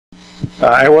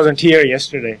I wasn't here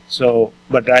yesterday,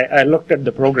 but I looked at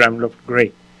the program, looked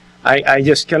great. I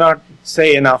just cannot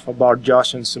say enough about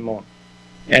Josh and Simone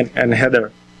and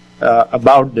Heather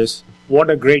about this. What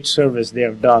a great service they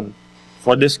have done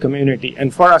for this community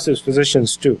and for us as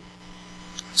physicians too.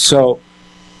 So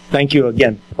thank you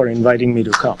again for inviting me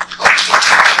to come.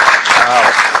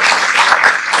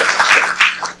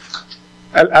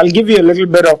 I'll give you a little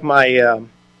bit of my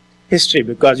history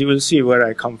because you will see where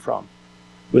I come from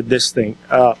with this thing.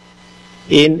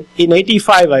 In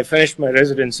 85, I finished my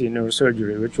residency in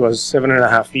neurosurgery, which was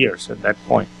 7.5 years at that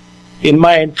point. In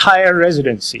my entire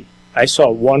residency, I saw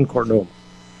one chordoma.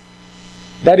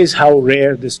 That is how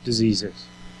rare this disease is.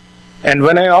 And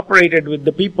when I operated with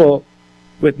the people,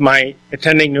 with my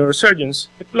attending neurosurgeons,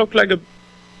 it looked like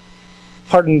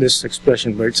pardon this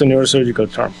expression, but it's a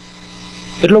neurosurgical term.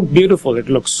 It looked beautiful. It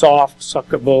looked soft,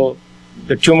 suckable.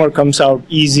 The tumor comes out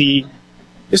easy.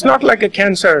 It's not like a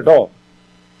cancer at all.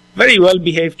 Very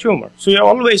well-behaved tumor. So you're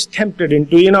always tempted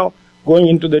into, going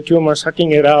into the tumor,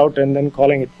 sucking it out, and then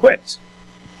calling it quits.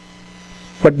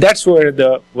 But that's where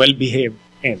the well-behaved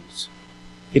ends.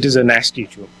 It is a nasty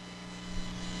tumor.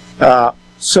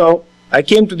 So I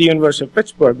came to the University of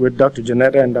Pittsburgh with Dr.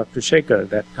 Janetta and Dr. Shaker at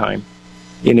that time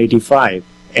in 85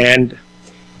 and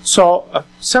saw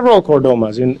several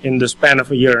chordomas in the span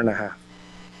of a year and a half.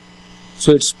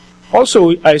 So it's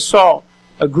also, I saw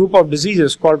a group of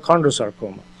diseases called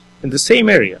chondrosarcomas in the same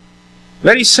area.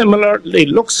 Very similar, they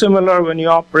look similar when you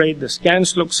operate, the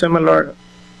scans look similar.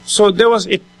 So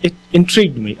it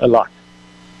intrigued me a lot.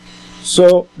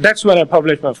 So that's when I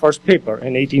published my first paper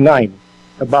in 89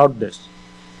 about this.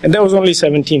 And there was only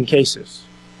 17 cases.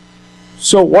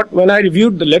 So when I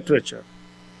reviewed the literature,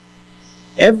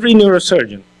 every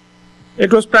neurosurgeon,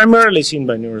 it was primarily seen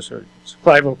by neurosurgeons,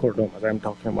 clival chordomas I'm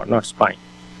talking about, not spine.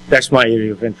 That's my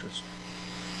area of interest.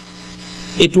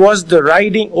 It was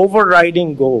the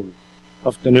overriding goal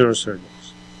of the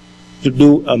neurosurgeons to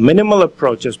do a minimal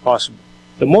approach as possible.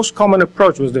 The most common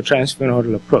approach was the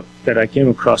transphenodal approach that I came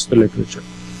across the literature.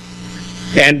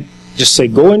 And just say,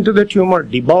 go into the tumor,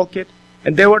 debulk it.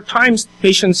 And there were times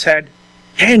patients had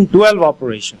 10, 12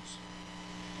 operations,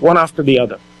 one after the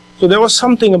other. So there was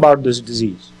something about this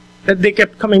disease that they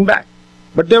kept coming back.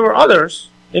 But there were others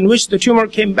in which the tumor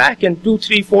came back in 2,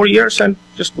 3, 4 years and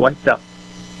just wiped out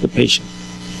the patient.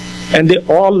 And they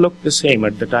all looked the same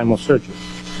at the time of surgery.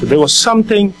 So there was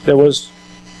something that was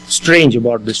strange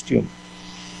about this tumor,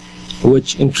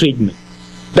 which intrigued me.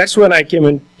 That's when I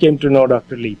came to know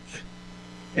Dr. Leach.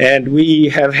 And we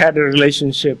have had a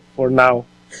relationship for now,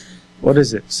 what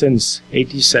is it, since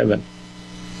 87,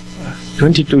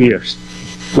 22 years,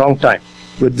 long time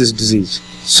with this disease.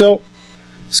 So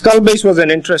skull base was an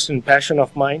interest and passion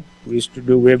of mine. We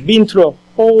have been through a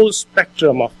whole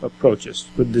spectrum of approaches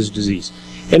with this disease.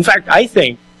 In fact, I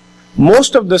think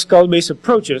most of the skull base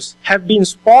approaches have been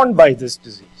spawned by this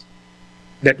disease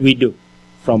that we do,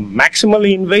 from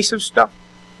maximally invasive stuff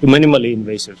to minimally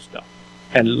invasive stuff.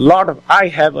 And I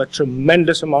have a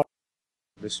tremendous amount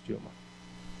of this tumor.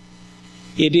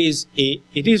 It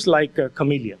is like a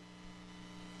chameleon.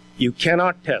 You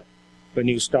cannot tell when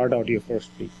you start out your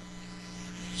first treatment.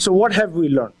 So what have we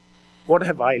learned? What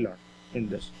have I learned in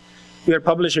this? We are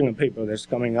publishing a paper that's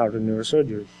coming out in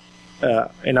neurosurgery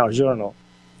in our journal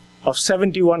of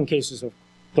 71 cases of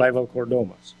clival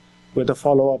chordomas with a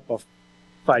follow-up of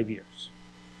 5 years.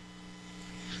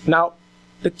 Now,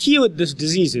 the key with this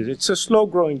disease is it's a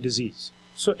slow-growing disease.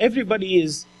 So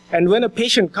and when a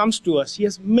patient comes to us, he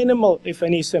has minimal, if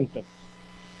any, symptoms.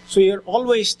 So you're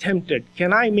always tempted,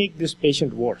 can I make this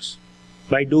patient worse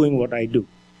by doing what I do?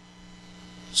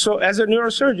 So as a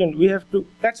neurosurgeon,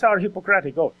 that's our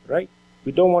Hippocratic oath, right?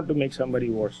 We don't want to make somebody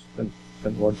worse than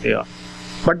what they are.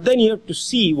 But then you have to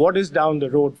see what is down the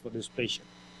road for this patient.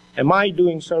 Am I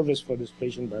doing service for this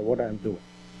patient by what I'm doing?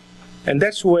 And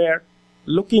that's where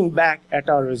looking back at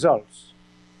our results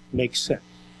makes sense.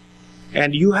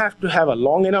 And you have to have a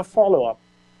long enough follow-up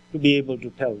to be able to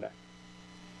tell that.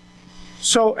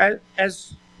 So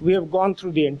as we have gone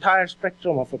through the entire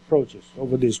spectrum of approaches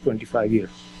over these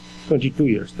 22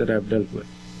 years that I've dealt with,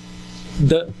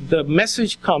 the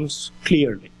message comes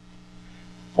clearly.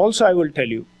 Also, I will tell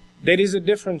you, there is a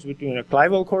difference between a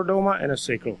clival chordoma and a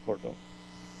sacral chordoma.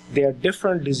 They are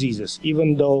different diseases,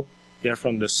 even though they are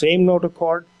from the same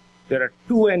notochord. There are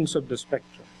two ends of the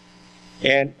spectrum.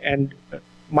 And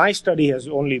my study has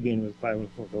only been with clival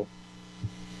chordoma.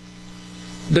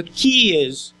 The key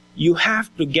is you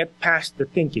have to get past the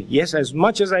thinking. Yes, as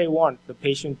much as I want the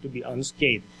patient to be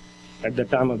unscathed at the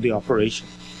time of the operation,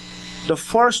 the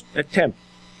first attempt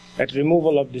at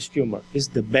removal of this tumor is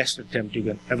the best attempt you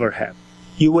can ever have.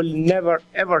 You will never,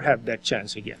 ever have that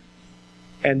chance again.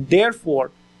 And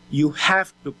therefore, you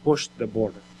have to push the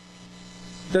border.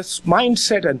 This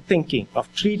mindset and thinking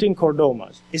of treating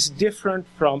chordomas is different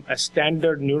from a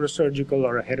standard neurosurgical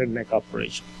or a head and neck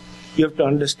operation. You have to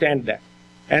understand that.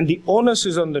 And the onus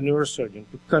is on the neurosurgeon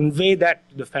to convey that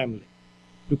to the family,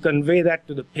 to convey that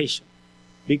to the patient,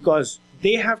 because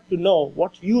they have to know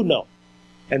what you know,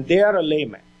 and they are a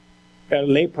layman, a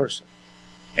layperson.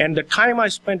 And the time I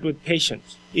spent with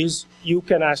patients is, you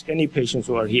can ask any patients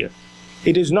who are here.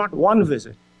 It is not one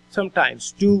visit,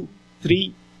 sometimes 2,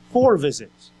 3, 4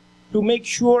 visits, to make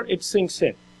sure it sinks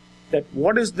in that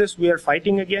what is this we are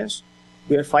fighting against?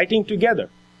 We are fighting together.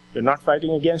 We're not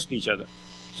fighting against each other.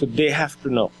 So they have to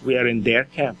know we are in their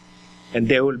camp, and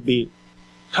there will be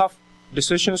tough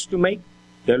decisions to make.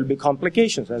 There will be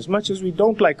complications, as much as we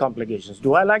don't like complications.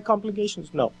 Do I like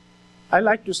complications? No. I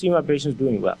like to see my patients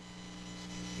doing well.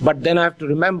 But then I have to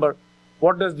remember,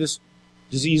 what does this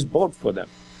disease bode for them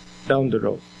down the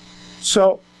road?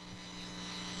 So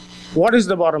what is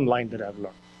the bottom line that I've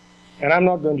learned? And I'm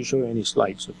not going to show you any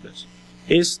slides of this,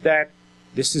 is that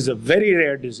this is a very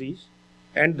rare disease,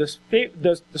 and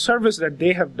the service that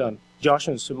they have done, Josh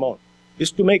and Simone,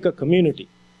 is to make a community.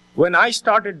 When I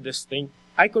started this thing,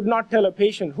 I could not tell a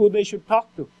patient who they should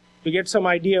talk to get some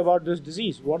idea about this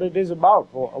disease, what it is about,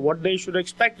 or what they should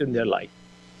expect in their life.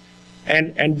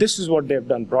 And this is what they've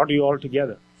done, brought you all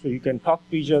together. So you can talk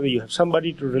to each other, you have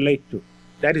somebody to relate to.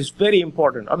 That is very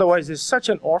important. Otherwise, it's such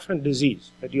an orphan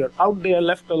disease that you're out there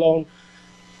left alone,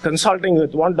 consulting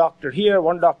with one doctor here,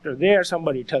 one doctor there,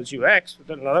 somebody tells you X,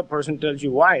 then another person tells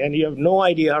you Y, and you have no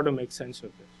idea how to make sense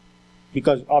of this.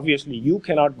 Because obviously you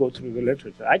cannot go through the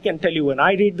literature. I can tell you, when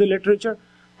I read the literature,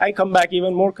 I come back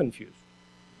even more confused.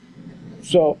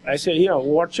 So I said,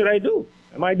 what should I do?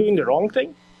 Am I doing the wrong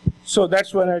thing? So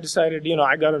that's when I decided,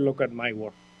 I got to look at my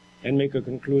work and make a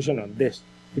conclusion on this.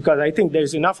 Because I think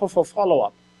there's enough of a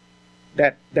follow-up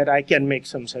that I can make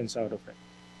some sense out of it.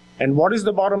 And what is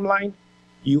the bottom line?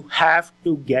 You have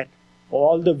to get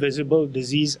all the visible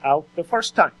disease out the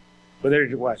first time. Whether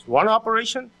it was 1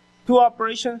 operation, 2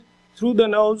 operations, through the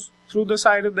nose, through the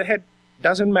side of the head,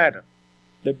 doesn't matter.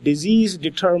 The disease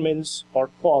determines or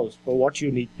calls for what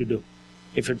you need to do.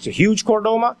 If it's a huge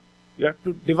chordoma, you have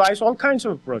to devise all kinds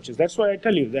of approaches. That's why I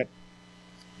tell you that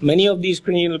many of these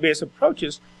cranial-based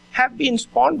approaches have been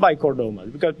spawned by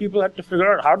chordomas, because people have to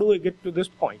figure out, how do we get to this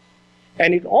point?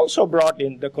 And it also brought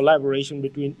in the collaboration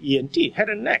between ENT, head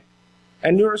and neck,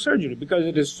 and neurosurgery, because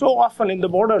it is so often in the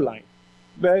borderline.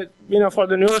 But, for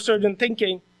the neurosurgeon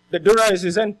thinking, the dura is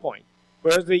his endpoint,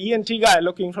 whereas the ENT guy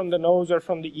looking from the nose or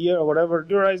from the ear or whatever,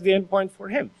 dura is the endpoint for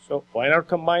him. So why not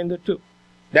combine the two?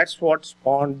 That's what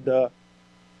spawned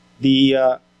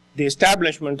the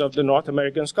establishment of the North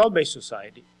American Skull-Based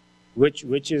Society,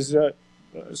 which is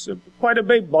quite a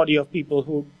big body of people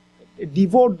who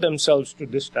devote themselves to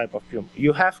this type of tumor.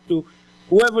 You have to,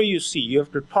 whoever you see, you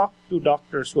have to talk to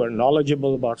doctors who are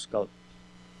knowledgeable about skull.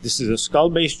 This is a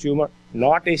skull-based tumor,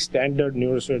 not a standard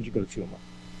neurosurgical tumor.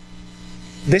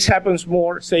 This happens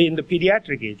more, say, in the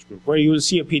pediatric age group, where you will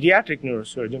see a pediatric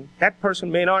neurosurgeon. That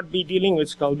person may not be dealing with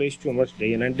skull-based tumors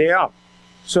day in and day out.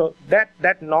 So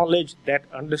that knowledge, that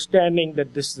understanding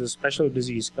that this is a special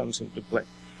disease comes into play.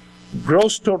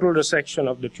 Gross total resection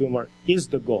of the tumor is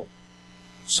the goal.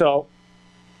 So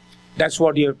that's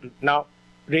what you have to. Now,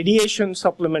 radiation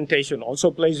supplementation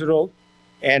also plays a role,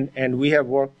 and we have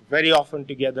worked very often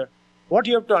together. What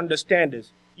you have to understand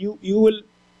is,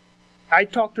 I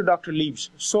talk to Dr. Leaves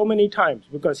so many times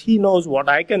because he knows what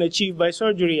I can achieve by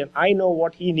surgery, and I know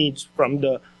what he needs from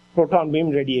the proton beam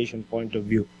radiation point of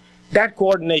view. That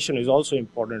coordination is also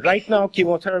important. Right now,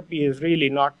 chemotherapy is really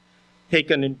not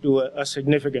taken into a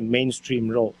significant mainstream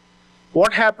role.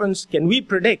 What happens, can we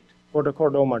predict what a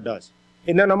chordoma does?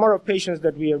 In the number of patients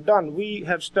that we have done, we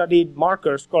have studied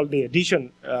markers called the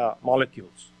adhesion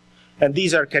molecules. And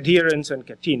these are cadherins and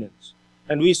catenins.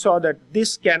 And we saw that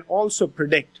this can also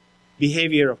predict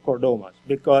behavior of chordomas,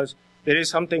 because there is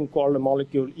something called a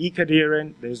molecule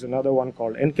E-cadherin, there's another one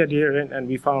called N-cadherin, and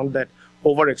we found that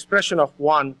overexpression of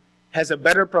one has a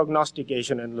better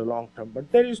prognostication in the long term.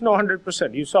 But there is no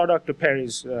 100%. You saw Dr.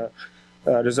 Perry's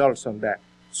results on that.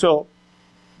 So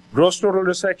gross total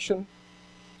resection,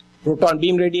 proton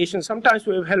beam radiation. Sometimes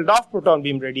we have held off proton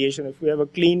beam radiation if we have a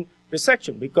clean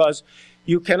resection, because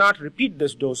you cannot repeat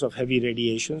this dose of heavy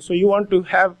radiation. So you want to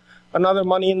have another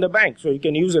money in the bank so you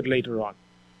can use it later on.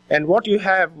 And what you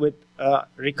have with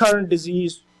recurrent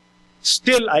disease,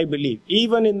 still I believe,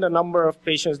 even in the number of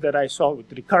patients that I saw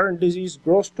with recurrent disease,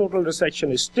 gross total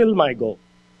resection is still my goal,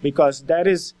 because that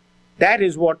is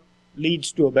what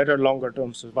leads to a better longer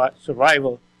term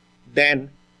survival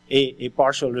than a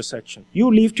partial resection.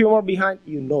 You leave tumor behind,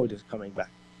 you know it is coming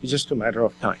back. It's just a matter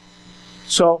of time.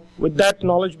 So with that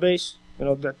knowledge base,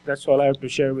 that's all I have to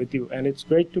share with you, and it's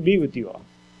great to be with you all.